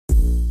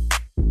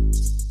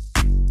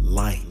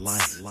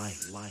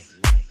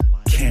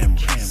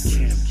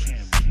cameras,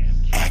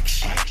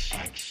 action.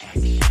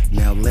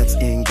 Now let's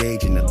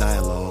engage in the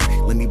dialogue.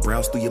 Let me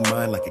browse through your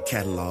mind like a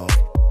catalog.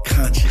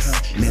 Conscious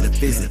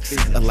metaphysics,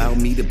 allow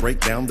me to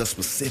break down the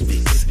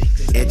specifics.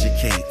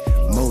 Educate,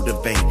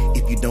 motivate.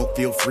 If you don't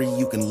feel free,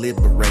 you can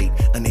liberate.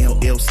 An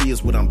LLC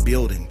is what I'm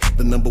building,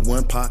 the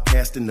 #1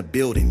 podcast in the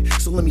building.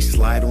 So let me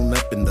slide on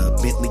up in the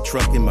Bentley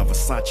truck in my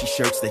Versace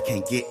shirts. They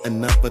can't get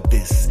enough of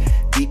this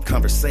deep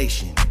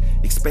conversation,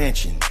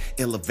 expansion,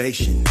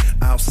 elevation.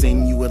 I'll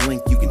send you a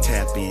link you can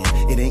tap in.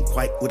 It ain't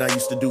quite what I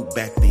used to do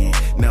back then.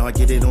 Now I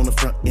get it on the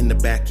front and the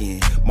back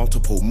end.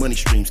 Multiple money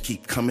streams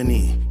keep coming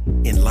in.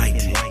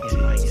 Enlighten,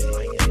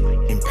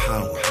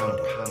 empower,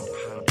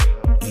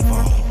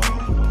 evolve.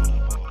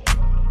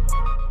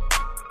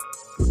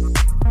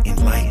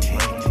 Enlighten,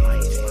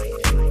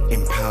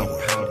 empower,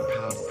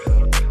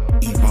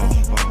 evolve.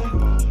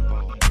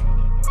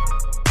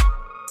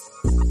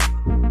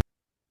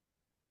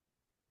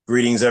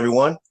 Greetings,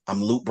 everyone.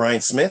 I'm Luke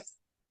Bryan Smith,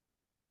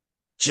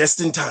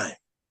 just in time,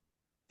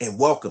 and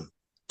welcome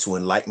to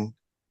Enlightened,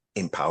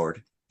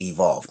 Empowered,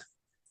 Evolved.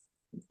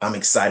 I'm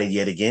excited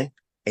yet again,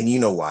 and you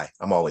know why.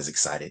 I'm always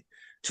excited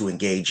to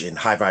engage in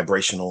high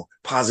vibrational,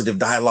 positive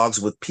dialogues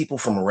with people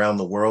from around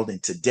the world,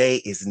 and today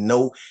is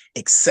no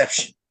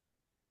exception.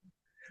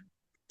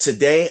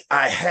 Today,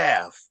 I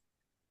have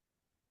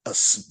a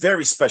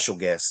very special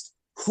guest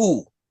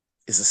who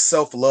is a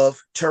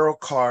self-love tarot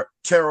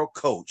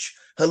coach,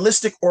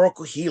 holistic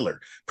oracle healer,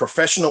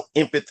 professional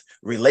empath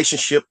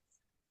relationship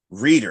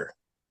reader,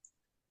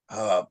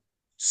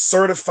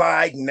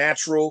 certified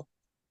natural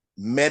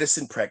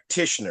medicine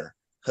practitioner,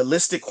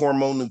 holistic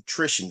hormone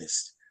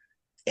nutritionist,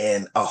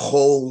 and a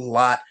whole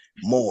lot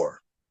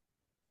more.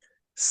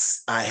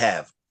 I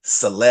have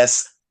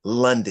Celeste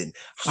London.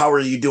 How are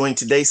you doing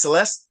today,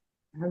 Celeste?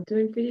 I'm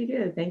doing pretty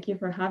good. Thank you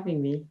for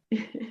having me.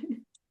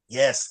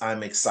 Yes,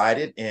 I'm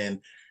excited,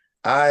 and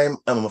I'm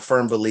a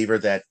firm believer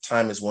that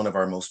time is one of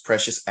our most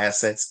precious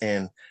assets,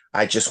 and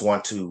I just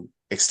want to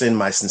extend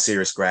my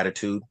sincerest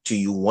gratitude to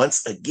you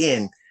once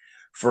again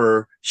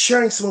for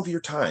sharing some of your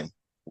time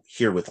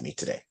here with me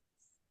today.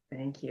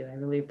 Thank you. I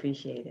really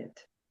appreciate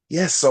it.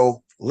 Yes,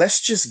 so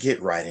let's just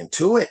get right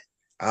into it.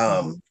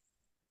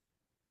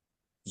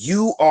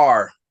 You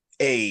are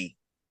a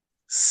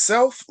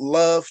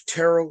self-love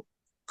tarot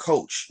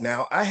coach.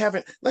 Now,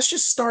 let's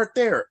just start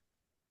there.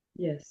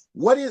 Yes.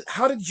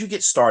 How did you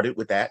get started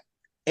with that?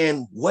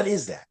 And what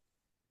is that?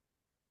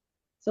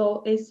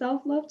 So a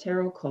self-love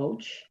tarot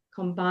coach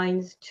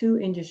combines two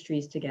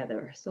industries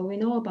together. So we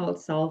know about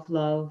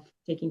self-love,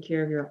 taking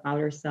care of your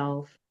outer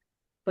self,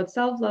 but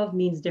self-love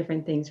means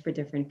different things for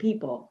different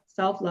people.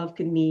 Self-love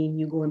could mean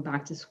you going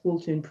back to school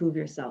to improve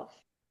yourself.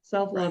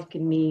 Self-love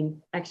can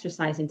mean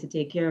exercising to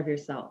take care of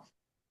yourself.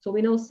 So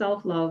we know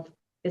self-love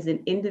is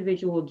an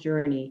individual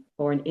journey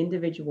for an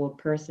individual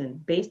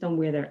person based on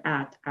where they're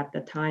at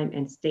the time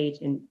and stage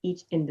in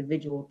each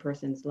individual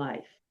person's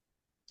life.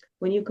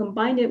 When you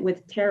combine it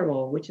with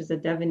tarot, which is a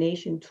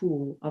divination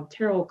tool of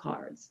tarot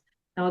cards.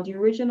 Now, the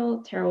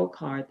original tarot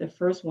card, the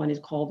first one is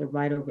called the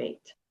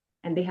Rider-Waite,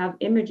 and they have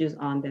images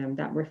on them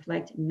that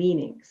reflect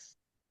meanings.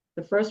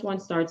 The first one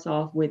starts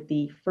off with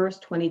the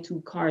first 22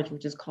 cards,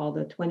 which is called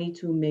the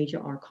 22 major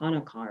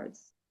arcana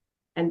cards.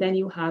 And then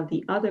you have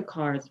the other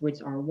cards,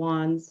 which are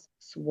wands,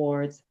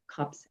 swords,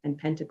 cups, and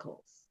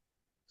pentacles.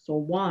 So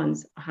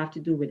wands have to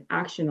do with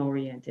action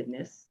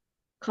orientedness.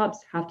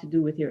 Cups have to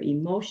do with your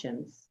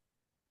emotions.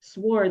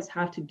 Swords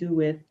have to do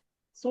with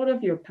sort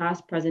of your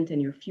past, present,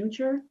 and your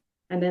future.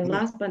 And then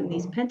last but not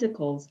least,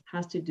 pentacles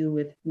has to do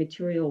with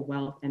material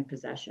wealth and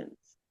possessions.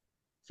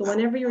 So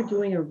whenever you're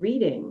doing a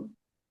reading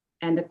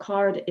and the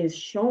card is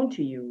shown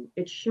to you,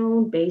 it's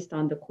shown based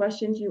on the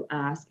questions you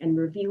ask and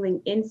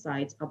revealing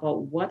insights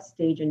about what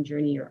stage and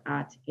journey you're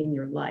at in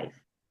your life.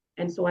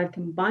 And so I've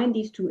combined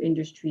these two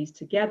industries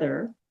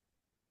together.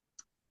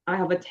 I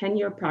have a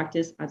 10-year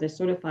practice as a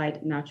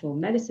certified natural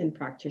medicine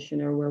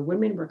practitioner where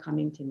women were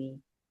coming to me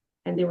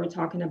and they were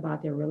talking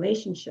about their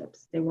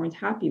relationships. They weren't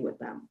happy with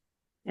them.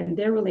 And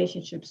their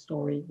relationship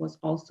story was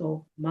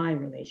also my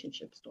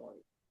relationship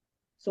story.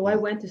 So I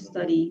went to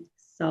study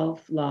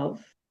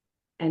self-love.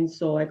 And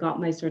so I got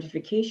my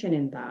certification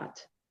in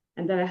that.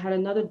 And then I had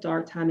another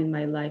dark time in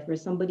my life where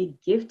somebody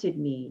gifted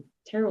me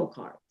tarot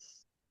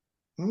cards.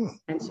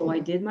 And so I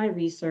did my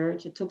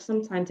research. It took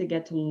some time to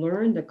get to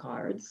learn the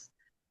cards.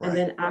 Right. And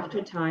then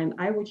after time,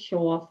 I would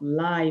show off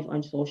live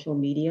on social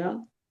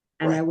media.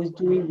 And I was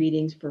doing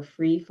readings for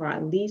free for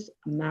at least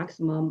a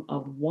maximum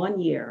of 1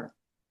 year,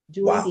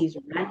 doing these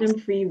random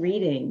free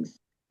readings.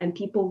 And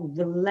people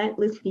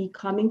relentlessly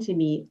coming to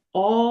me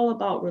all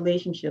about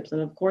relationships.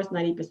 And of course,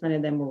 90%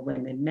 of them were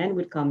women. Men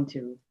would come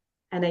too.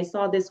 And I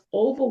saw this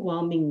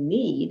overwhelming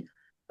need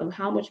of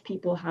how much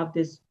people have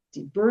this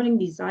burning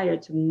desire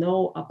to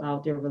know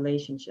about their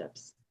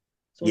relationships.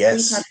 So three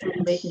types of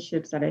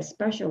relationships that I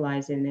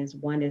specialize in is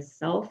one is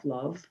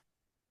self-love.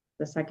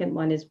 The second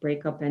one is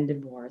breakup and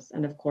divorce.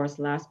 And of course,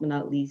 last but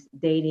not least,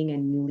 dating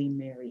and newly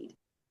married.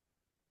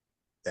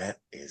 That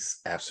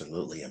is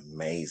absolutely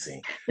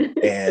amazing.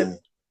 And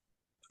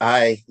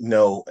I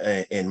know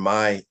in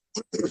my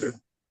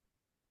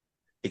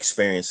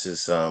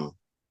experiences of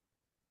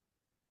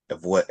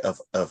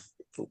of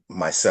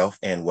myself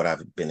and what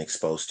I've been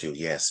exposed to,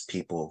 yes,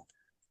 people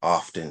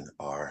often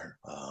are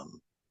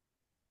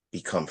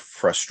become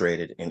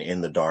frustrated and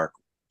in the dark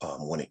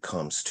when it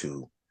comes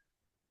to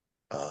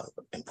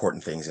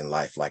important things in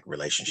life like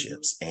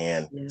relationships.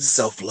 And Yeah.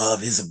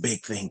 self-love is a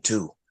big thing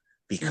too, Mm-hmm.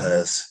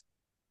 because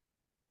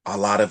a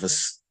lot of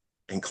us,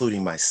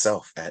 including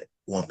myself at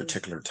one Mm-hmm.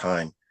 particular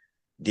time,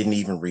 didn't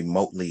even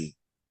remotely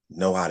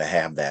know how to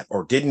have that,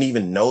 or didn't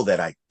even know that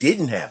I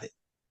didn't have it.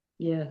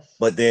 Yes.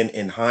 But then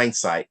in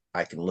hindsight,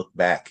 I can look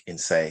back and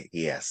say,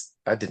 yes,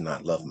 I did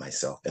not love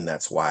myself. And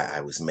that's why I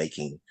was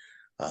making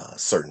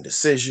certain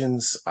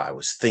decisions. I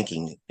was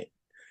thinking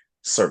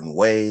certain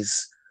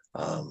ways,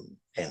 Mm-hmm.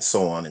 and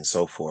so on and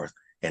so forth.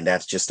 And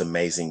that's just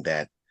amazing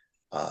that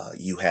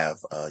you have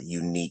a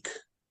unique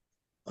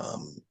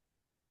um,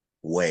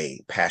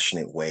 way,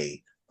 passionate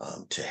way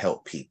to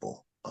help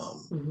people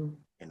Mm-hmm.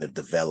 in the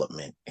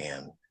development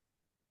and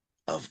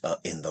of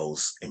in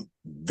those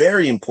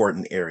very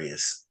important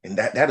areas, and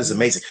that is Yeah.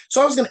 amazing.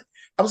 So I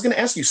was gonna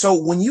ask you. So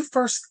when you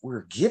first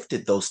were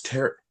gifted those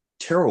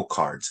tarot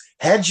cards,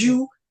 had Yeah.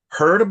 you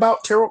heard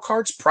about tarot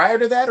cards prior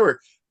to that, or I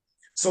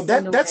so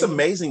didn't know that's any.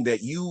 amazing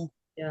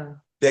Yeah.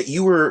 that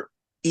you were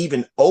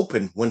even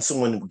open when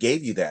someone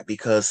gave you that,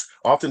 because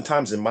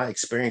oftentimes in my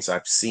experience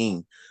I've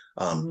seen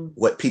Mm-hmm.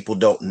 what people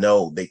don't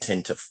know they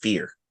tend to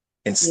fear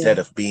instead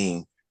Yeah. of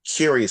being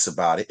curious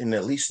about it and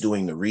at least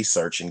doing the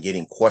research and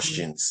getting Mm-hmm.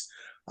 questions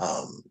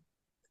um,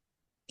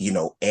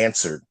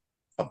 answered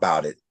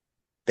about it.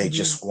 They Mm-hmm.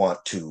 just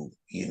want to,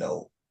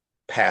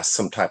 pass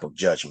some type of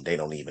judgment they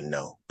don't even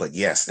know. But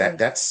yes, Yeah.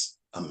 that's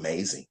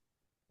amazing.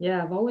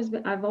 Yeah, I've always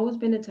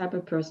been the type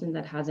of person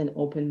that has an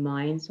open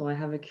mind, so I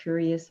have a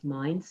curious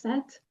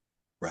mindset.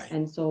 Right,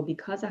 And so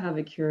because I have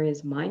a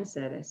curious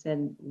mindset, I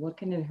said, what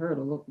can it hurt?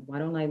 Or look, why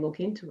don't I look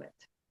into it?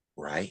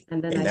 right.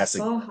 And then And I that's a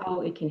saw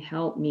how it can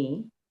help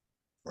me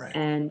right,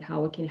 and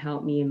how it can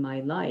help me in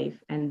my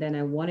life. And then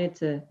I wanted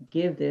to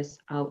give this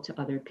out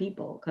to other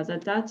people because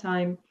at that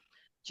time,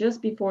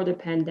 just before the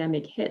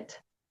pandemic hit,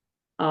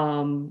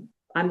 um,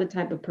 I'm the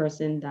type of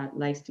person that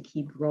likes to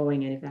keep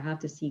growing. And if I have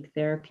to seek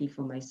therapy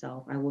for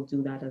myself, I will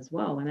do that as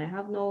well. And I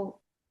have no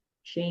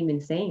shame in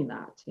saying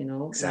that,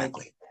 like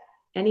exactly.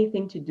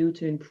 anything to do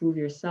to improve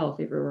yourself,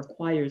 if it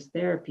requires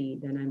therapy,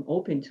 then I'm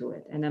open to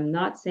it. And I'm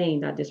not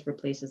saying that this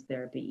replaces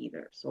therapy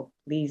either. So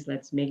please,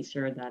 let's make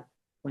sure that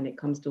when it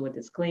comes to a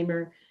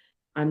disclaimer,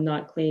 I'm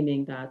not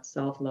claiming that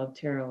self love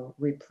tarot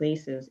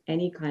replaces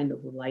any kind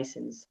of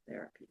licensed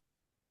therapy.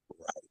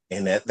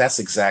 And that's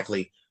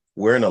exactly,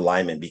 we're in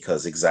alignment,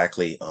 because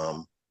exactly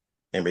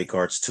in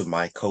regards to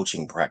my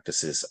coaching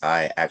practices,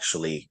 I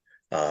actually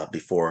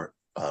before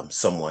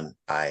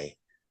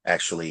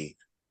actually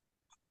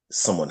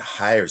someone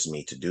hires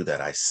me to do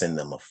that, I send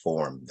them a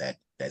form that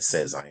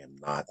says I am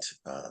not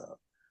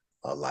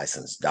a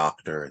licensed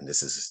doctor, and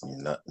this is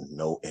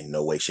no in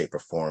no way, shape, or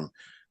form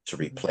to Mhm.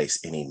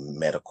 replace any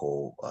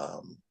medical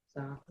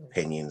Exactly.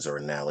 opinions or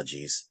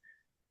analogies.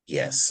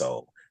 Yeah. Yes,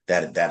 so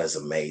that is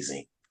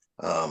amazing.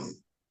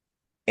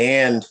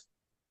 And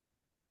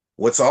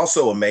what's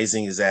also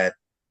amazing is that,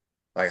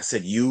 like I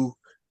said, you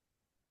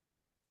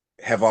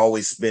have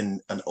always been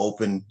an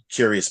open,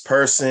 curious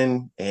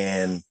person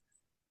and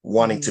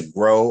wanting to Hmm.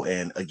 grow.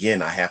 And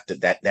again, I have to,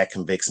 that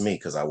convicts me,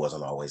 because I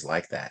wasn't always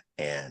like that.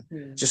 And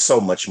Yeah. just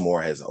so much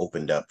more has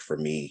opened up for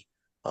me,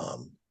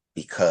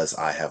 because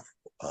I have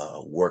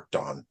worked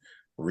on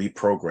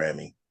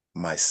reprogramming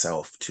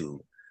myself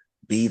to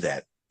be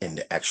that, and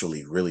to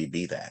actually really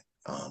be that,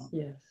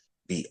 Yes.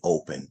 be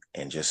open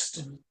and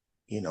just, Hmm.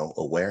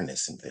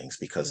 awareness and things,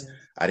 because Yes.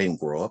 I didn't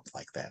grow up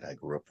like that. I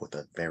grew up with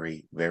a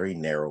very, very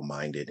narrow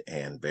minded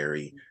and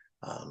very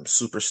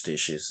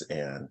superstitious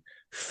and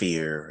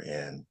fear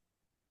and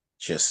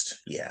just,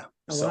 yeah.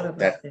 A lot So of us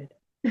that, did.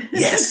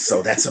 yes,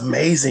 so that's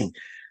amazing.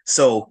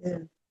 So, Yeah.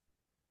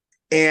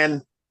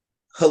 and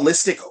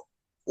holistic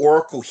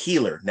oracle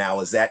healer, now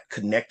is that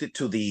connected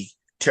to the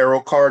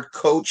tarot card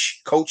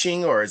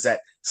coaching, or is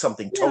that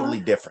something Yeah. totally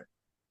different?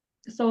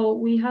 So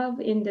we have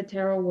in the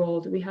tarot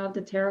world, we have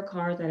the tarot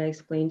cards that I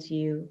explained to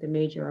you, the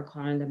major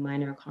arcana, the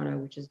minor arcana,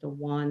 which is the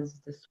wands,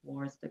 the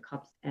swords, the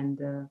cups, and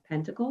the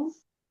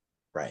pentacles.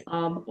 Right,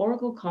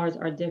 Oracle cards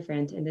are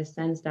different in the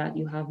sense that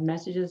you have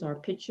messages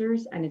or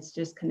pictures, and it's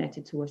just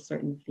connected to a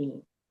certain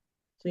theme.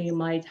 So you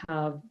might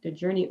have the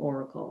journey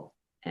oracle,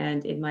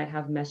 and it might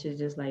have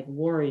messages like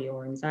worry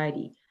or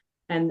anxiety.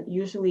 And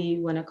usually,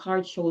 when a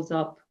card shows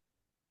up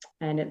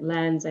and it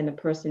lands and a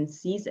person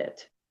sees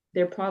it,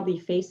 they're probably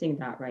facing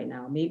that right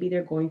now. Maybe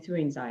they're going through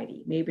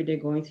anxiety, maybe they're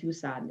going through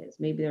sadness,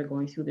 maybe they're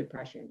going through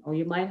depression. Or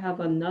you might have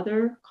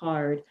another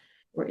card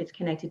where it's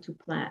connected to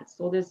plants.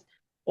 So this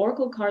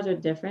oracle cards are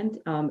different.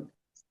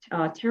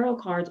 Tarot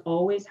cards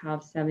always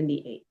have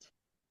 78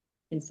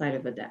 inside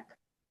of a deck.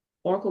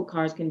 Oracle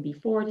cards can be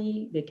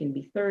 40, they can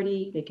be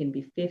 30, they can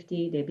be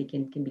 50,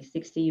 can be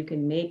 60. You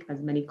can make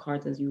as many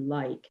cards as you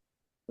like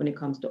when it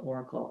comes to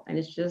Oracle. And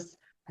it's just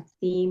a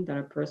theme that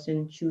a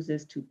person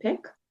chooses to pick.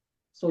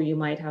 So you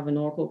might have an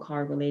oracle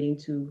card relating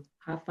to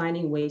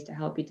finding ways to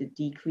help you to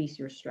decrease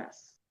your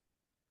stress.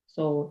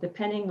 So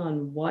depending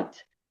on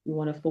what you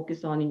want to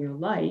focus on in your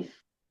life,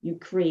 you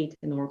create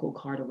an oracle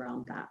card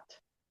around that.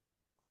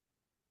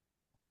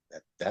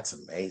 That's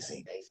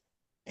amazing.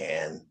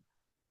 And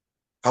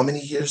how many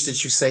years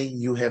did you say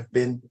you have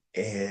been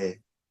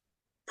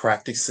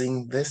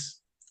practicing this?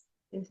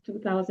 Since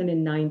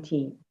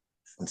 2019.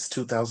 Since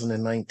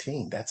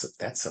 2019.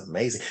 That's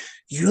amazing.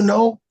 You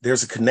know,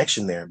 there's a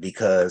connection there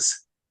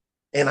because,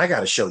 and I got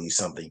to show you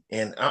something,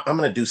 and I'm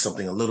going to do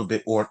something a little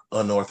bit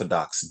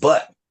unorthodox,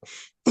 but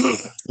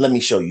let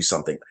me show you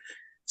something.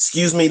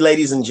 Excuse me,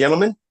 ladies and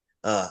gentlemen.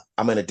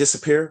 I'm going to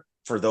disappear.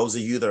 For those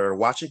of you that are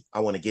watching,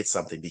 I want to get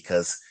something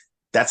because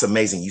that's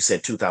amazing. You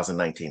said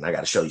 2019. I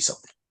got to show you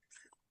something.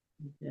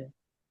 Okay.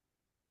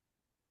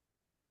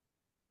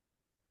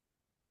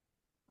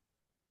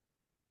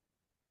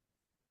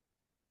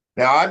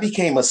 Now, I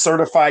became a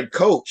certified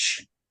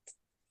coach.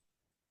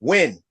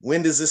 When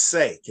does this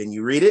say? Can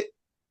you read it?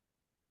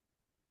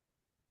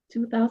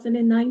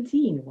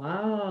 2019.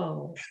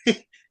 Wow.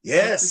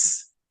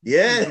 Yes.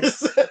 Yeah.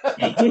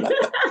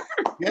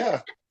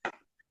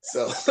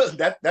 So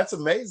that's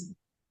amazing.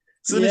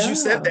 As soon as you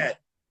said that,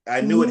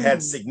 I knew it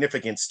had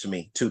significance to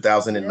me.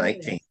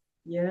 2019.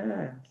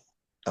 Yes.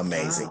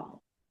 Amazing.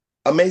 Wow.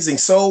 Amazing.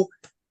 So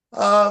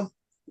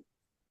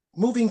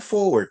moving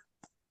forward,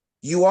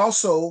 you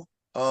also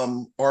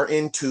are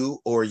into,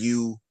 or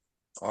you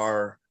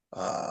are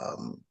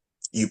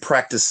you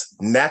practice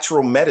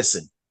natural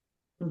medicine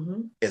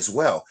as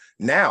well.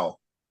 Now,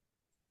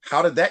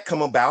 how did that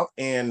come about,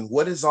 and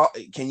what is all?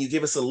 Can you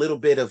give us a little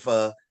bit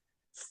of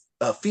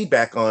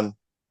feedback on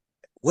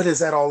what does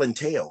that all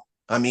entail?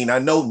 I mean, I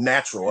know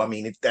natural. I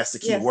mean, that's the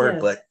key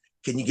word, but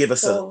can you give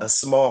us a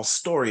small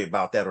story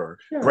about that, or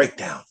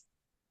breakdown?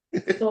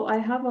 So I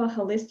have a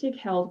holistic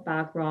health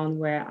background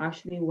where I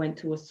actually went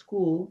to a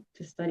school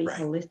to study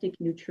holistic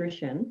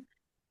nutrition.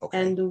 Okay.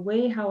 And the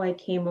way how I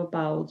came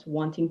about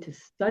wanting to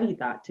study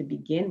that to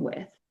begin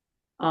with,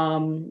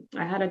 I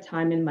had a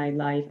time in my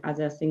life as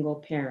a single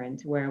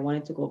parent where I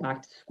wanted to go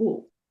back to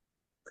school.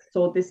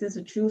 So this is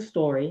a true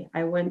story.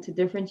 I went to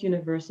different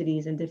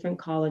universities and different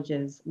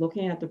colleges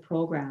looking at the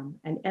program,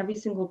 and every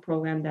single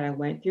program that I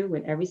went through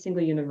with every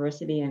single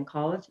university and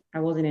college, I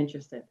wasn't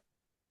interested.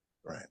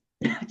 Right.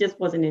 I just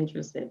wasn't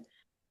interested.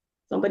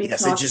 Somebody it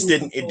just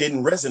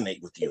didn't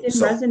resonate with you. It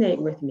didn't resonate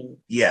with me.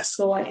 Yes.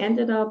 So I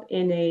ended up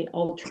in an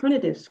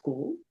alternative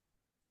school,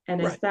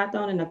 and I sat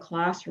down in a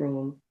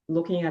classroom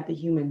looking at the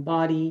human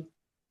body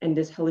and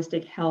this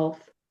holistic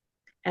health,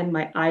 and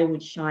my eye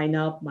would shine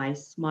up, my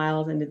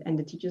smiles, and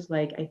the teacher's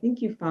like, I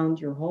think you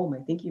found your home.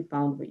 I think you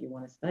found what you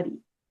want to study.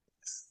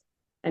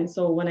 And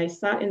so when I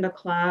sat in the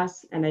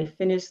class and I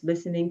finished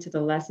listening to the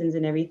lessons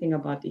and everything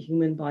about the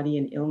human body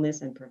and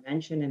illness and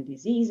prevention and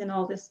disease and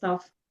all this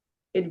stuff,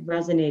 it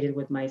resonated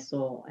with my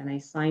soul. And I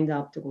signed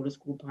up to go to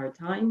school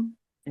part-time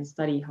and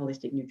study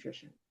holistic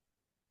nutrition.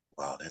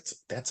 Wow,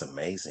 that's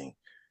amazing.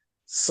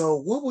 So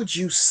what would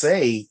you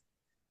say,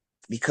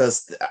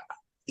 because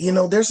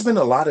there's been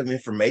a lot of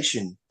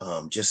information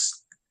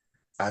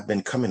I've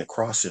been coming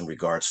across in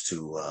regards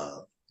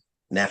to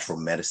natural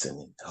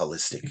medicine,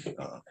 holistic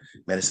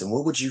medicine.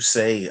 What would you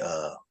say,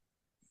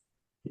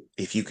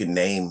 if you could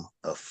name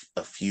a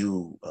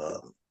few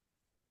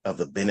of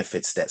the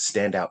benefits that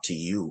stand out to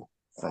you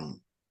from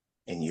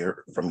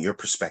your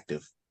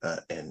perspective,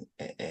 and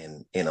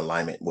in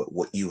alignment with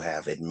what you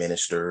have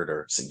administered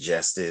or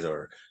suggested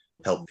or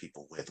helped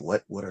people with?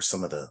 What are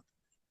some of the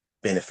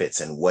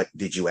benefits, and what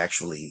did you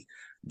actually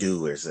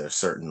do? Is there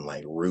certain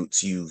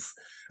routes you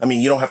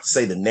don't have to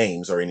say the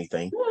names or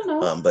anything,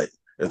 but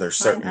are there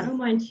certain? I don't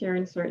mind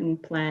sharing certain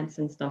plants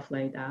and stuff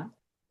like that.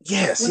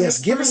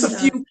 Yes. Give us a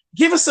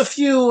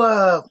few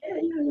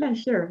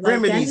sure.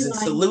 remedies and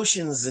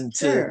solutions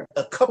into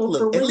a couple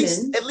of,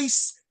 at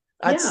least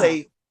I'd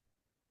say,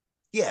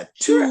 two.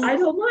 Sure, I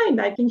don't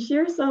mind. I can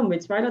share some.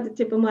 It's right at the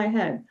tip of my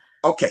head.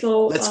 Okay,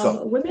 so let's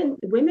go.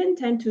 Women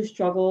tend to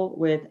struggle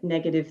with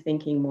negative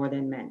thinking more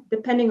than men,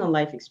 depending on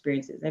life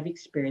experiences. Every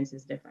experience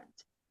is different.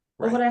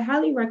 Right. But what I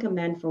highly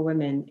recommend for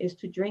women is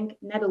to drink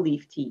nettle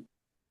leaf tea.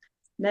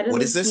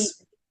 What is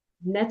this?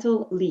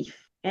 Nettle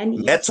leaf.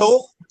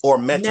 Nettle or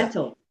metal?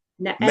 Nettle.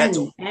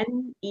 Nettle.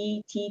 Nettle.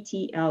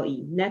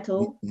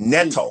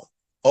 Nettle.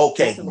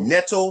 Okay,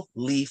 nettle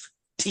leaf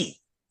tea.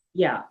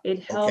 Yeah,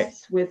 it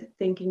helps with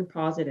thinking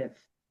positive.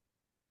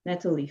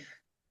 Nettle leaf.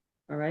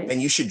 All right.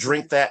 And you should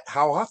drink that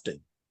how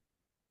often?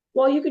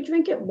 Well, you could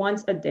drink it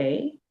once a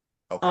day.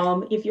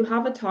 Okay. If you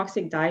have a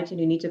toxic diet and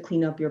you need to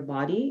clean up your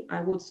body,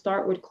 I would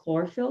start with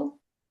chlorophyll.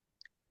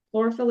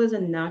 Chlorophyll is a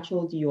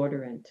natural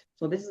deodorant.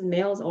 So this is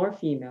males or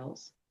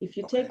females. If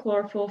you take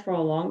chlorophyll for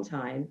a long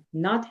time,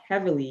 not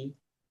heavily,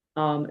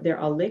 there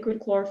are liquid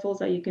chlorophylls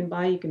that you can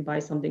buy. You can buy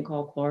something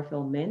called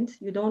chlorophyll mint.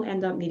 You don't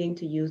end up needing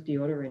to use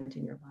deodorant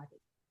in your body.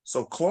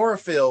 So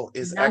chlorophyll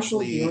is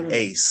actually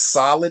a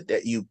solid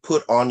that you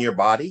put on your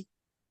body?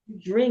 You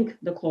drink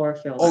the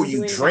chlorophyll. Oh,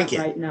 you drink it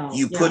right now.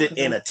 You put it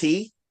in a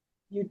tea?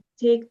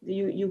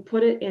 you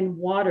put it in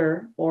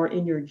water or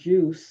in your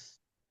juice,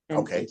 and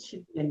Okay. it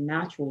should be a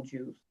natural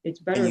juice. It's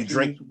And better you if you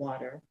drink use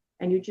water,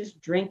 and you just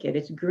drink it.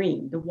 It's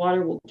green. The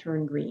water will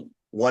turn green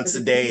once because a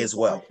it's day using as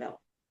well.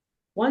 chlorophyll.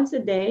 Once a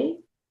day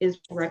is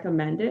Okay.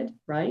 recommended,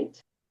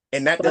 right?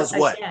 And that But does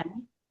what?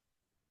 again,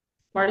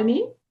 pardon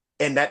me?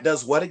 And that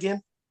does what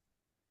again?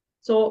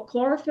 So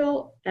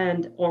chlorophyll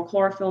and or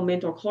chlorophyll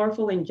mint or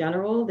chlorophyll in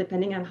general,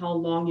 depending on how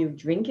long you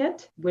drink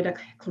it, with a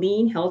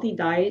clean, healthy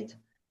diet,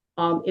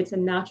 it's a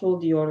natural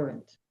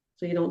deodorant,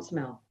 so you don't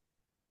smell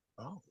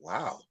Oh,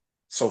 wow.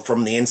 So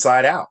from the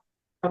inside out,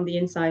 from the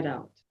inside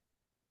out.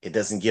 it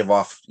doesn't give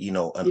off, an You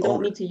don't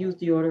odor. need to use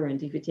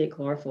deodorant if you take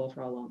chlorophyll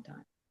for a long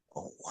time.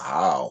 Oh,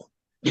 wow.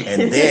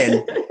 And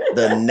then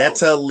the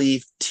netta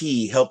leaf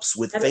tea helps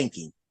with And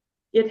thinking.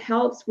 it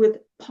helps with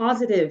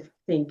positive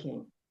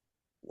thinking.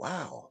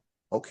 Wow.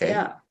 Okay.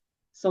 Yeah.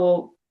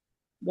 So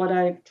what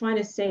I'm trying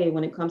to say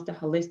when it comes to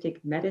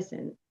holistic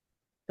medicine,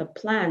 the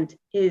plant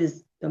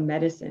is the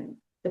medicine,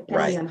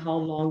 depending Right. on how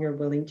long you're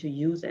willing to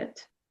use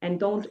it. And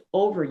don't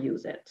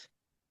overuse it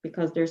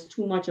because there's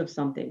too much of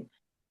something.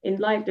 In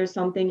life, there's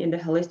something in the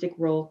holistic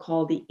world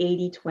called the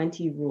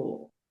 80-20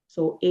 rule.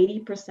 So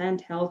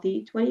 80%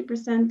 healthy,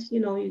 20%,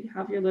 you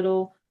have your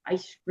little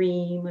ice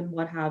cream and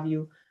what have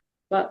you.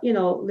 But,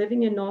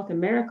 living in North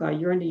America,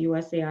 you're in the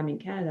USA, I'm in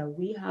Canada,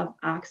 we have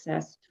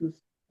access to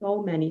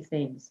so many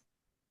things.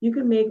 You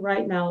can make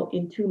right now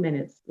in 2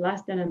 minutes,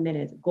 less than a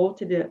minute, go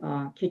to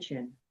the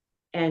kitchen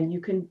and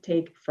you can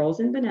take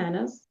frozen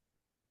bananas.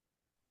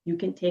 You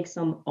can take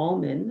some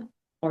almond,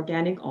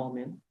 organic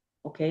almond,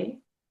 okay,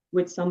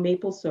 with some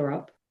maple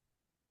syrup,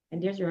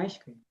 and there's your ice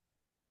cream.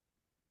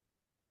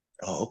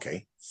 Oh,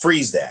 okay.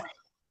 Freeze that.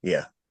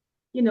 Yeah.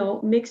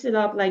 Mix it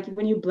up like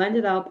when you blend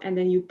it up and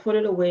then you put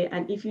it away.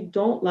 And if you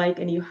don't like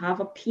and you have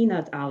a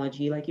peanut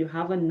allergy, like you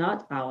have a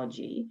nut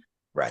allergy,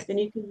 Right. then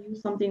you can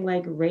use something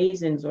like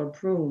raisins or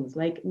prunes.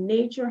 Like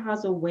nature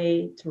has a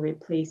way to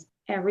replace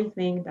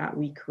everything that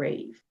we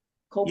crave.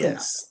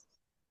 Coconuts,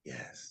 Yes.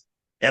 Yes.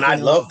 And I you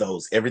know. love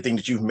those. Everything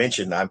that you've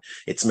mentioned,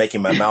 it's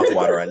making my mouth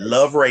water. I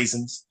love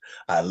raisins.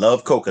 I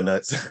love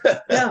coconuts.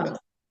 Yeah.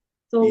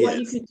 So what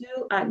you Yes. could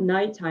do at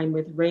nighttime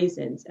with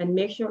raisins and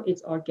make sure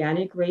it's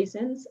organic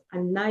raisins, a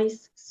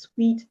nice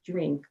sweet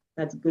drink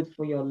that's good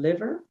for your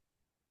liver.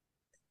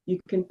 You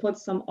can put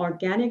some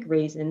organic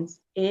raisins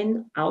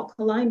in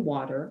alkaline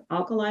water.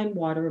 Alkaline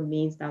water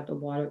means that the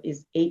water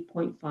is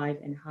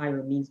 8.5 and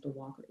higher, means the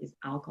water is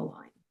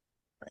alkaline.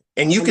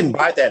 And you And can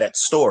buy that at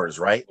stores,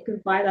 right? you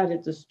can buy that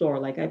at the store.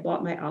 Like I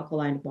bought my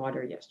alkaline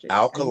water yesterday.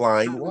 I used to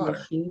Alkaline have a water.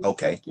 machine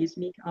Okay. that gives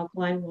me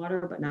alkaline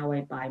water, but now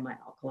I buy my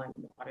alkaline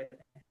water at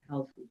the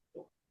health food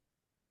store.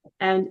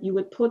 And you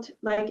would put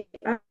like,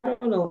 I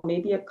don't know,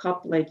 maybe a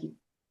cup, like you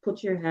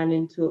put your hand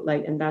into it,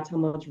 like, and that's how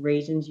much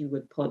raisins you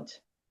would put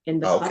in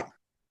the Okay. cup,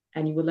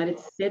 and you would let it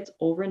sit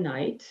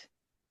overnight.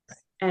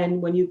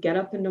 And when you get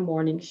up in the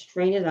morning,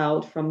 strain it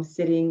out from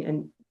sitting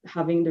and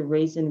having the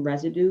raisin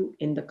residue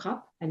in the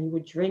cup, and you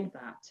would drink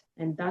that.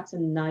 And that's a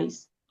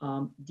nice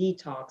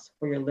detox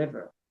for your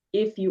liver.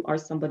 If you are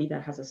somebody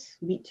that has a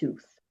sweet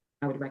tooth,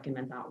 I would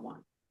recommend that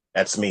one.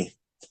 That's me.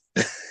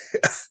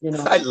 You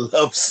I know,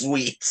 love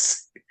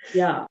sweets.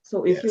 yeah.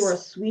 So if you are a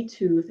Yes. sweet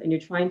tooth and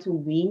you're trying to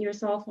wean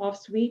yourself off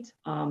sweet,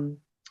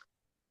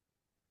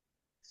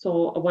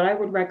 so what I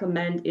would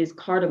recommend is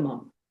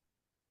cardamom.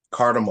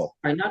 Cardamom.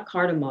 Or not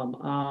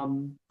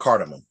cardamom,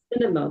 Cardamom.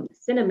 cinnamon.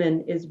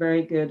 Cinnamon is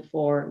very good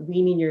for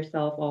weaning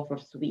yourself off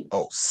of sweet.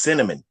 Oh,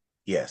 cinnamon.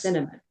 Yes.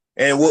 Cinnamon,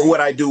 And what right? would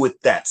I do with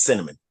that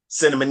cinnamon?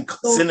 Cinnamon,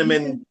 So you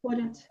cinnamon can put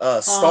it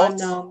on,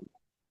 stalks.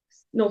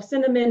 no,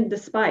 cinnamon, the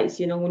spice,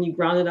 when you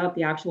ground it up,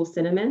 the actual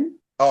cinnamon.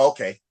 Oh,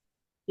 okay.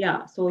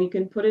 Yeah, so you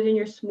can put it in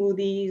your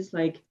smoothies,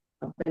 like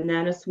a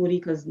banana smoothie,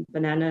 because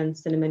banana and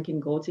cinnamon can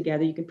go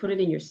together. You can put it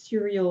in your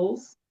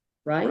cereals,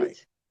 Right.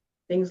 right?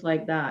 Things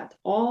like that.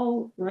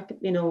 All,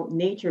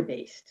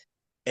 nature-based.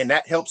 And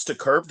that helps to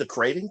curb the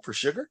craving for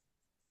sugar.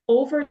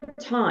 Over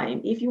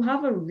time, if you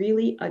have a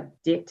really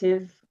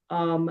addictive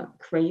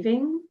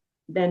craving,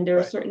 then there are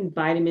Right. certain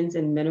vitamins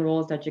and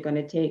minerals that you're going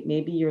to take.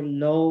 Maybe you're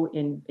low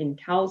in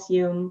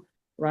calcium,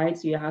 right?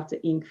 So you have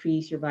to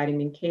increase your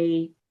vitamin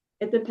K.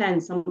 It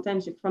depends.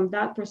 Sometimes from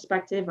that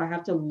perspective, I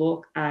have to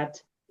look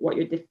at what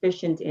you're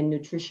deficient in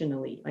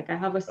nutritionally. Like I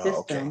have a Oh, okay.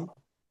 system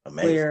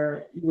Amazing.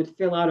 where you would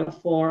fill out a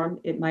form.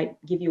 It might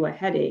give you a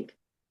headache.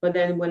 But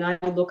then when I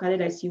look at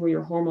it, I see where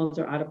your hormones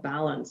are out of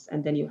balance,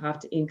 and then you have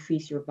to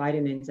increase your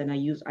vitamins. And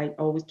I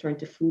always turn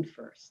to food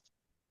first,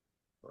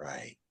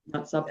 Right.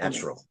 not supplements,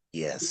 Natural.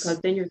 Yes. because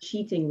then you're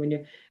cheating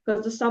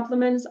because the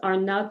supplements are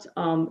not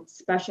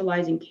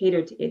specialized and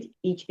catered to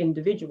each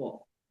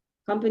individual.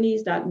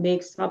 Companies that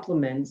make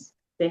supplements,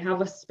 they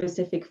have a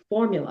specific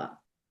formula,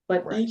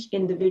 but Right. each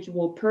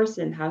individual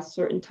person has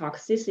certain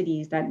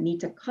toxicities that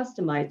need to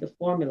customize the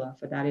formula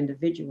for that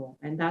individual.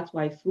 And that's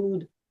why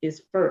food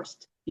is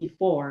first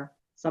before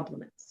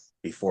supplements.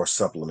 Before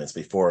supplements,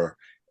 before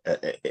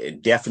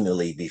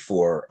definitely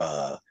before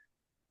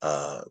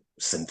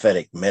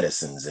synthetic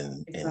medicines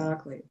and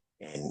Exactly.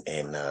 and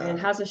And it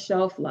has a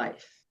shelf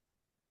life.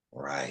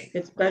 Right.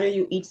 It's better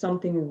you eat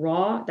something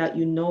raw that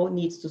you know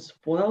needs to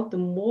spoil. The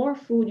more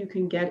food you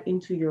can get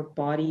into your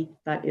body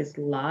that is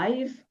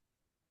live,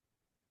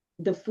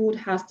 the food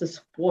has to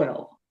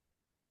spoil.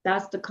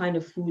 That's the kind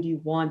of food you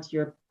want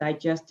your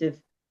digestive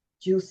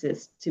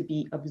juices to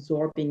be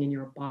absorbing in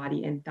your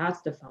body. And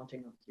that's the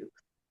fountain of youth.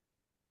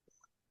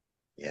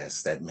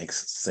 Yes, that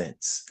makes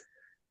sense.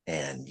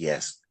 And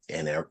yes,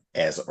 and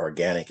as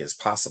organic as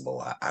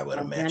possible, I would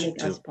imagine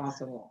Organic as too.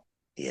 possible.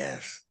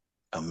 Yes.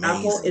 Apple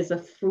Amazing. is a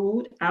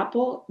fruit.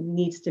 Apple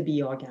needs to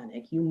be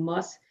organic. You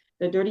must,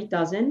 the Dirty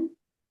Dozen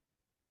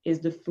is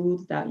the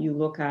foods that you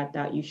look at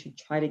that you should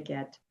try to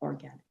get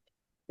organic.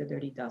 The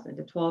Dirty Dozen,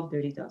 the 12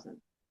 Dirty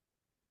Dozen.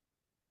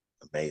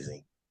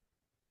 Amazing.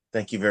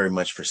 Thank you very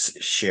much for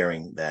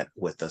sharing that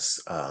with us,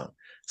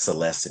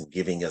 Celeste, and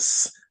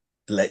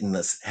letting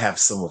us have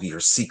some of your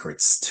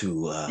secrets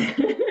to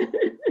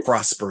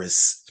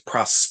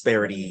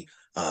prosperity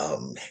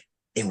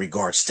in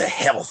regards to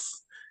health,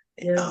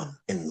 Yeah.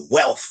 and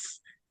wealth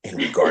in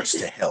regards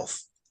to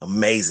health.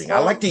 Amazing. I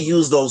like Well, to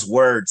use those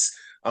words,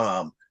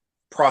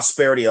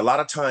 prosperity. A lot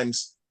of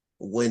times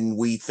when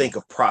we think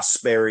of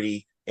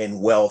prosperity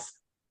and wealth,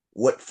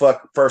 what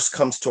first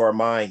comes to our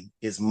mind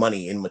is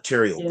money and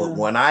material. But yeah,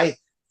 when I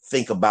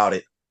think about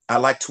it, I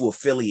like to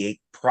affiliate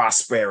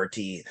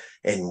prosperity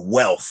and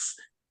wealth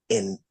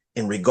in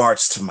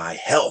regards to my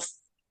health,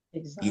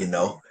 exactly.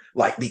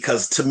 like,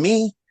 because to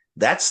me,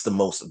 that's the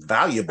most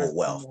valuable That's the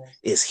wealth most.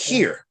 is Yeah,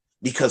 here.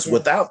 Because yeah,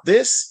 without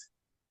this,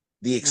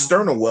 the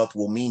external nothing. wealth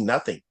will mean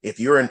nothing. If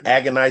you're in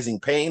agonizing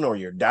pain or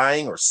you're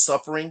dying or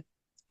suffering,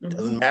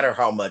 doesn't Hmm. matter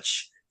how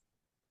much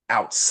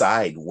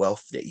outside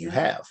wealth that you Yeah.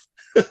 have.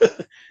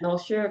 And I'll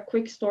share a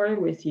quick story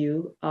with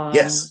you.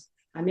 Yes.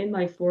 I'm in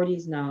my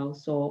 40s now,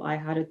 so I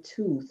had a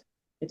tooth.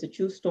 It's a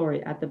true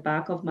story at the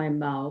back of my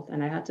mouth,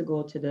 and I had to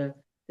go to the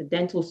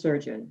dental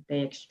surgeon.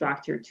 They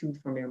extract your tooth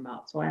from your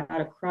mouth. So I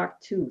had a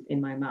cracked tooth in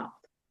my mouth.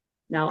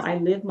 Now I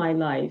live my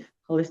life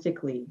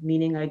holistically,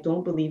 meaning I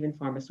don't believe in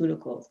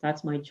pharmaceuticals.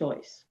 That's my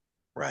choice.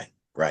 Right.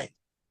 Right.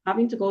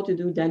 Having to go to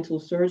do dental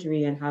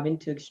surgery and having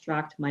to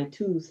extract my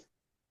tooth,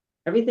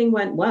 everything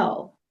went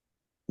well,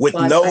 With but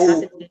I had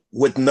no to take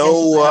with no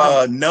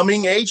antibiotics.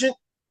 numbing agent.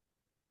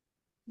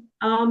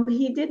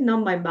 He did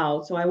numb my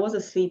mouth, so I was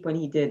asleep when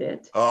he did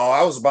it. Oh,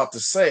 I was about to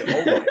say,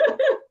 oh my,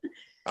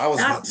 I was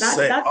about to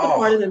say, That's the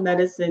part oh, of the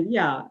medicine.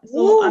 Yeah.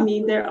 So I woo.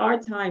 mean, there are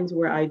times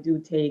where I do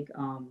take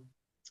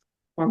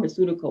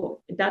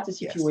pharmaceutical. That's a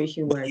Yes.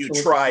 situation But where I you chose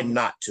to try take.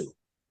 not to.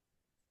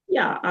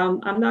 Yeah,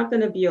 I'm not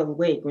gonna be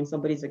awake when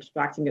somebody's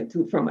extracting a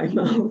tooth from my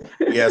mouth.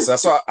 Yes,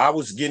 that's what I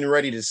was getting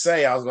ready to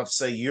say. I was about to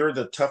say you're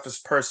the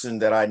toughest person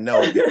that I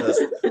know, because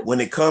when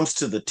it comes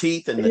to the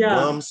teeth and the Yeah.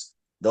 gums,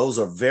 those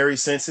are very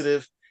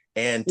sensitive.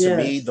 And to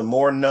me, Yes. the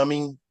more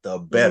numbing, the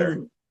better.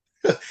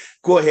 Mm.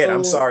 Go ahead.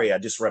 I'm So sorry I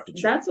disrupted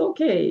you. that's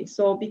okay.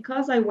 So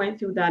because I went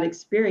through that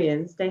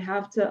experience, they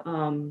have to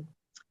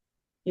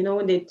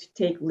when they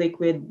take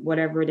liquid,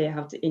 whatever they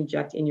have to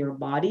inject in your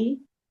body.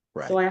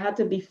 So Right. I had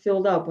to be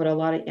filled up with a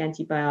lot of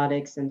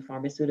antibiotics and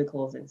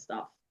pharmaceuticals and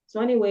stuff. So,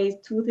 anyways,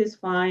 tooth is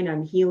fine.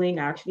 I'm healing.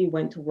 I actually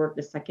went to work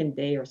the second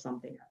day or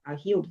something. I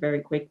healed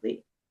very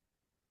quickly.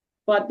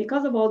 But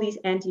because of all these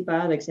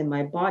antibiotics in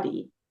my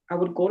body, I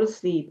would go to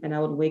sleep and I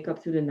would wake up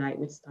through the night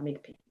with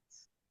stomach pains.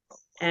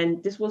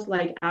 And this was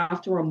like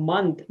after a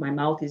month, my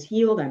mouth is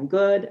healed. I'm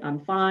good. I'm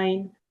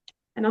fine.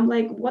 And I'm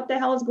like, what the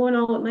hell is going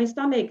on with my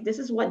stomach? This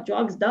is what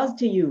drugs does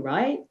to you,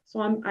 right?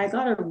 So I Right.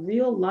 got a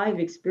real live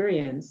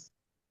experience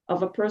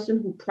of a person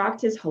who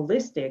practiced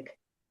holistic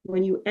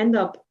when you end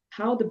up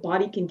how the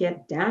body can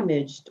get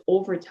damaged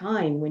over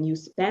time when you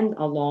spend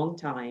a long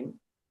time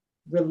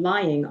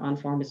relying on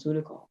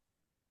pharmaceutical.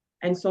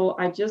 And so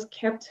I just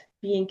kept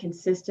being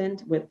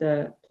consistent with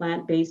the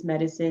plant-based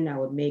medicine. I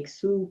would make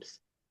soups.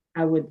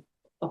 I would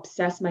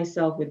obsess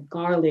myself with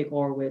garlic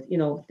or with,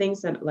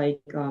 things that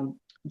like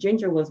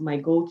ginger was my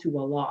go-to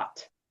a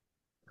lot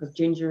because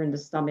ginger in the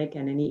stomach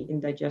and any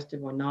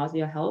indigestive or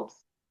nausea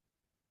helps.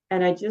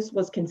 And I just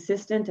was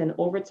consistent, and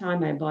over time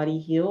my body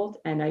healed.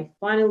 And I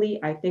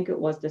think it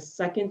was the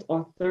second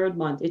or third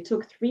month. It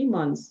took 3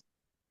 months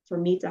for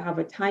me to have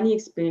a tiny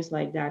experience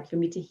like that, for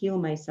me to heal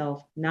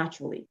myself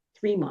naturally.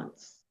 3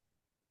 months.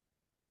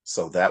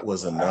 So that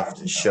was enough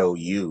to show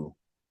you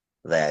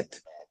that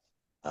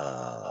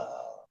uh,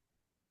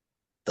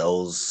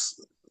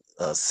 those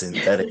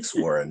synthetics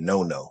were a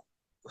no-no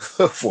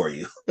for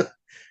you.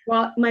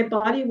 Well, my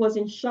body was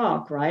in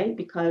shock, right?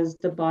 Because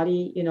the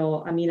body,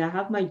 I mean, I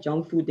have my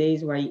junk food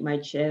days where I eat my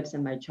chips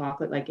and my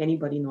chocolate like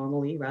anybody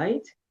normally,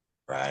 right?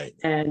 Right.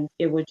 And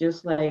it was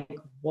just like,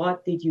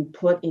 what did you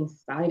put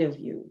inside of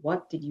you?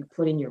 What did you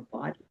put in your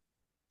body?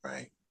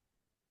 Right.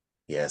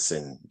 Yes.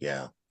 And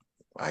yeah,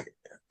 I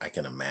I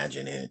can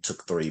imagine. And it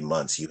took 3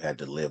 months. You had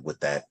to live with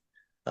that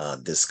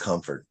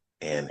discomfort.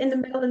 And In the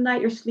middle of the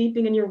night, you're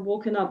sleeping and you're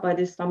woken up by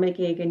this stomach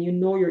ache and you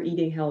know you're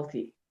eating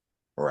healthy.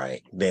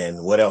 right.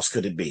 Then what else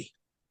could it be?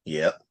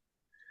 Yep.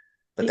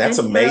 But The that's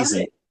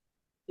amazing.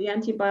 antibiotic, the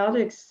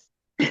antibiotics.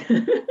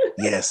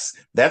 Yes.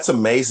 That's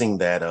amazing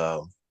that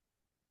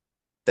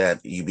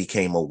that you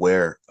became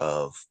aware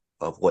of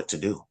what to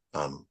do.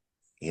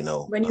 You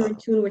know, When you're in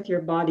tune with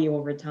your body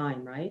over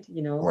time, right?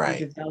 You right.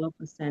 develop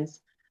a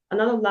sense.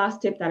 Another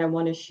last tip that I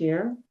want to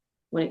share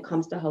when it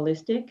comes to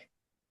holistic,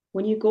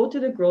 when you go to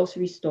the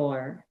grocery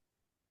store,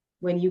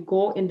 when you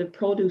go in the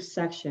produce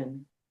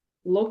section,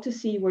 look to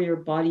see where your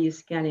body is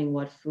scanning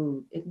what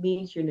food. It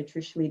means you're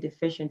nutritionally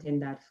deficient in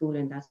that food,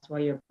 and that's why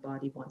your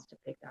body wants to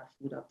pick that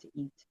food up to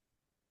eat.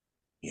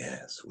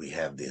 Yes, we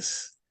have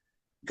this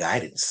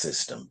guidance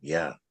system.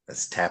 Yeah,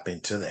 let's tap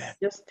into that.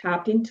 Just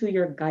tap into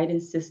your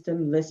guidance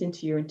system, listen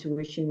to your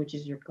intuition, which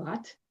is your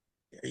gut,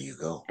 There you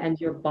go. and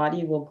your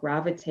body will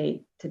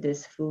gravitate to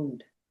this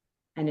food.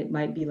 And it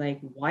might be like,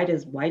 why do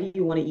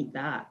you want to eat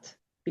that?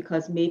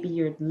 Because maybe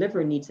your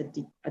liver needs a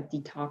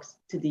detox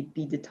to be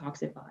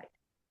detoxified.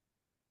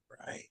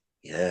 Right.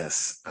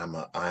 Yes,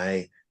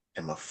 I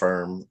am a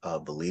firm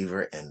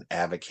believer and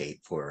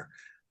advocate for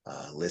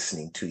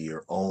listening to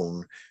your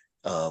own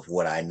of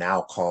what I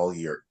now call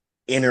your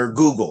inner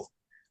Google,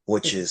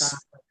 which is,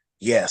 Exactly.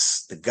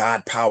 yes, the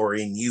God power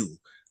in you,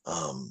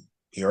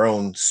 your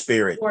own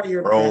spirit, You are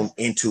your your own best.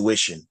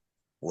 intuition,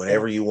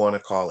 whatever Yes. you want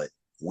to call it.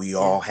 We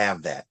all Yes.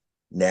 have that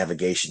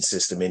navigation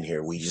system in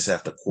here. We just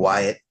have to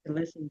quiet,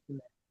 Listen to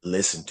it.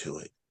 listen to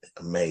it.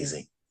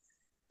 Amazing.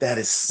 That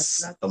is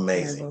That's my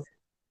amazing. book.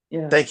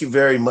 Yeah. Thank you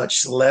very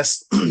much,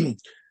 Celeste.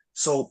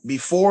 So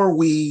before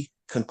we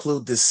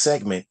conclude this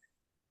segment,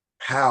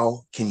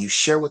 how can you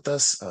share with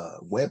us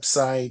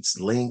websites,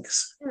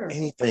 links, Sure.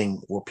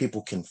 anything where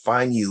people can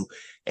find you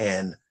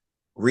and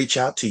reach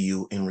out to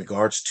you in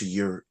regards to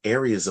your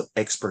areas of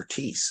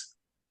expertise?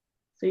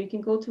 So you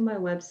can go to my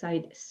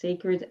website,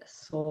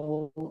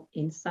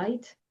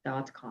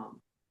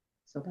 sacredsoulinsight.com.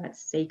 So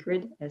that's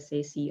sacred,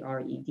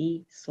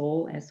 SACRED,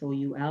 soul,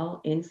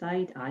 SOUL,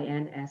 insight,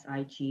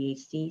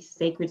 INSIGHT,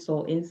 Sacred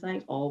Soul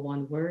Insight, all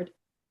one word,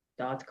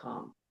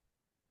 .com.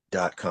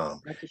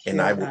 .com. I'd like to And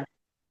share that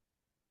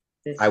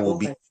this I will book,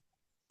 be,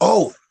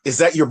 oh, is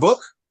that your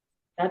book?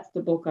 that's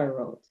the book I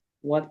wrote.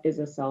 What is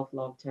a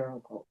Self-Love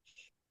Tarot Coach?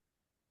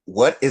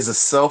 What is a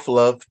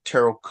self-love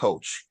tarot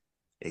coach?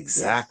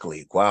 Exactly.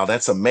 Yes. Wow,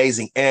 that's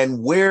amazing.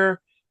 And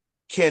where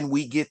can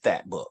we get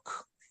that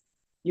book?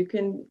 You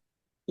can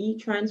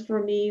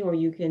e-transfer me or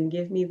you can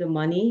give me the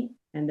money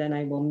and then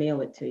I will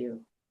mail it to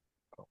you.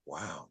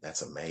 Wow,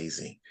 that's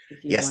amazing.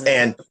 If you Yes, want to.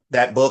 and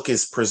that book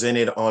is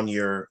presented on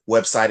your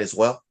website as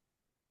well?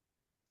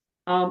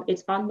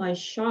 It's on my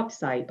shop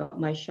site, but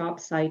my shop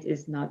site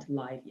is not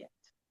live yet.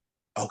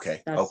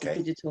 Okay, That's okay.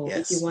 digital. If you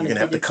Yes, want you're to gonna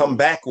have to come digitally.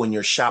 back when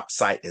your shop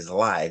site is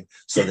live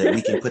so that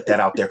we can put that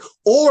out there.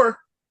 Or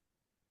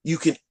you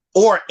can,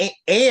 or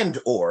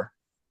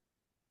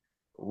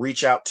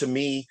reach out to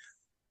me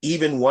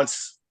even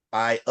once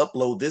I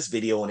upload this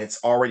video and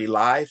it's already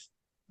live.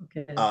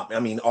 Okay,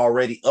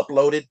 Already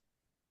uploaded.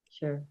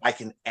 sure. I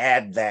can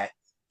add that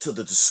to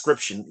the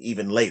description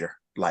even later,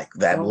 like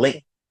that Okay.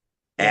 link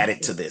Yes,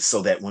 added to this,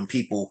 so that when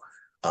people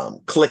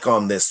click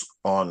on this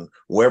on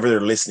wherever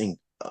they're listening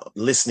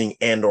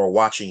and or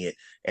watching it,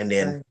 and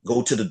then right.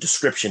 go to the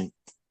description,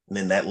 and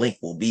then that link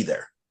will be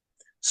there.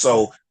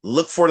 So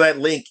look for that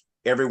link,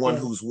 everyone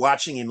Yes. who's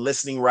watching and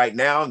listening right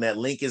now, and that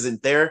link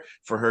isn't there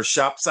for her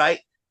shop site.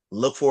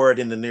 Look for it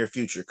in the near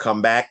future.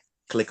 Come back,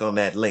 click on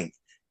that link,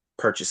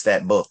 purchase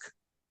that book,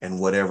 and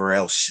whatever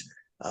else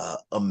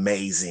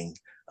amazing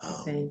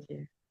Thank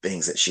you.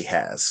 things that she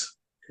has.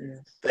 Yes.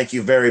 Thank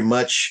you very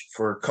much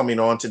for coming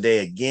on today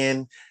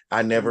again.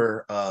 I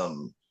never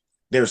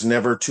there's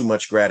never too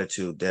much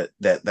gratitude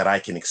that I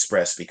can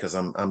express, because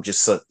I'm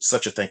just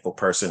such a thankful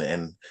person,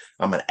 and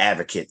I'm an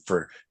advocate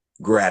for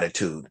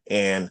gratitude.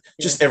 And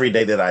just every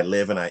day that I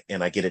live and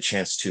I get a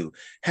chance to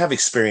have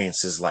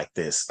experiences like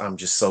this, I'm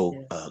just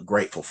so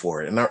grateful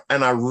for it.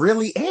 And I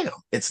really am.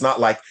 It's not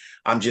like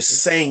I'm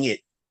just saying it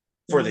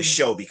for the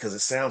show because it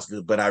sounds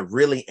good, but I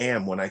really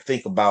am. When I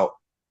think about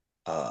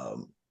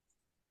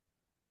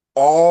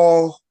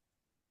all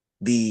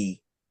the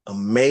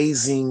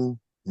amazingness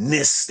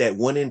that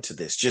went into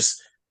this,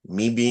 just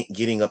me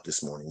getting up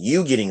this morning,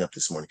 you getting up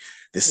this morning,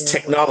 this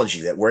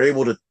technology that we're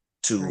able to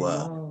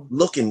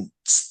look and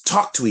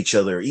talk to each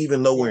other,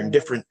 even though we're in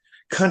different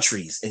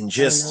countries, and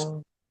just,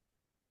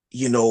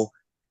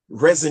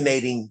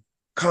 resonating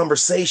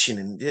conversation,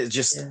 and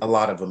just a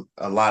lot of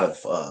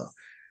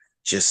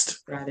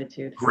just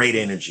gratitude, great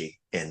energy.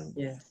 And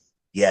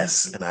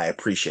yes, and I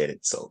appreciate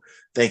it. So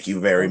thank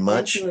you very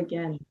much.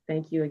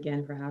 Thank you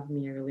again for having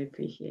me. I really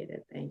appreciate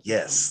it. Thank you.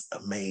 Yes,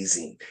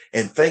 amazing.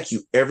 And thank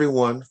you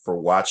everyone for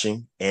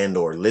watching and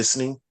or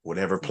listening,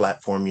 whatever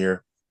platform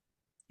you're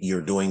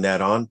doing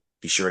that on.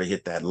 Be sure to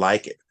hit that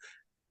like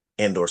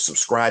and or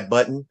subscribe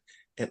button,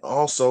 and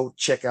also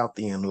check out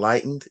the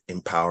Enlightened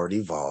Empowered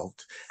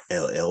Evolved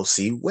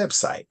LLC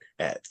website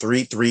at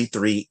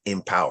 333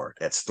 Empowered.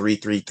 That's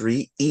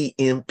 333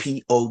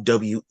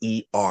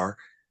 EMPOWER.com.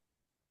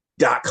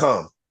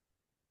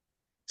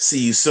 See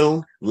you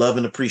soon. Love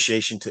and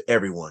appreciation to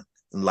everyone.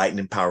 Enlightened,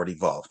 Empowered,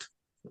 Evolved.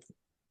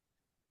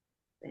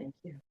 Thank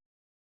you.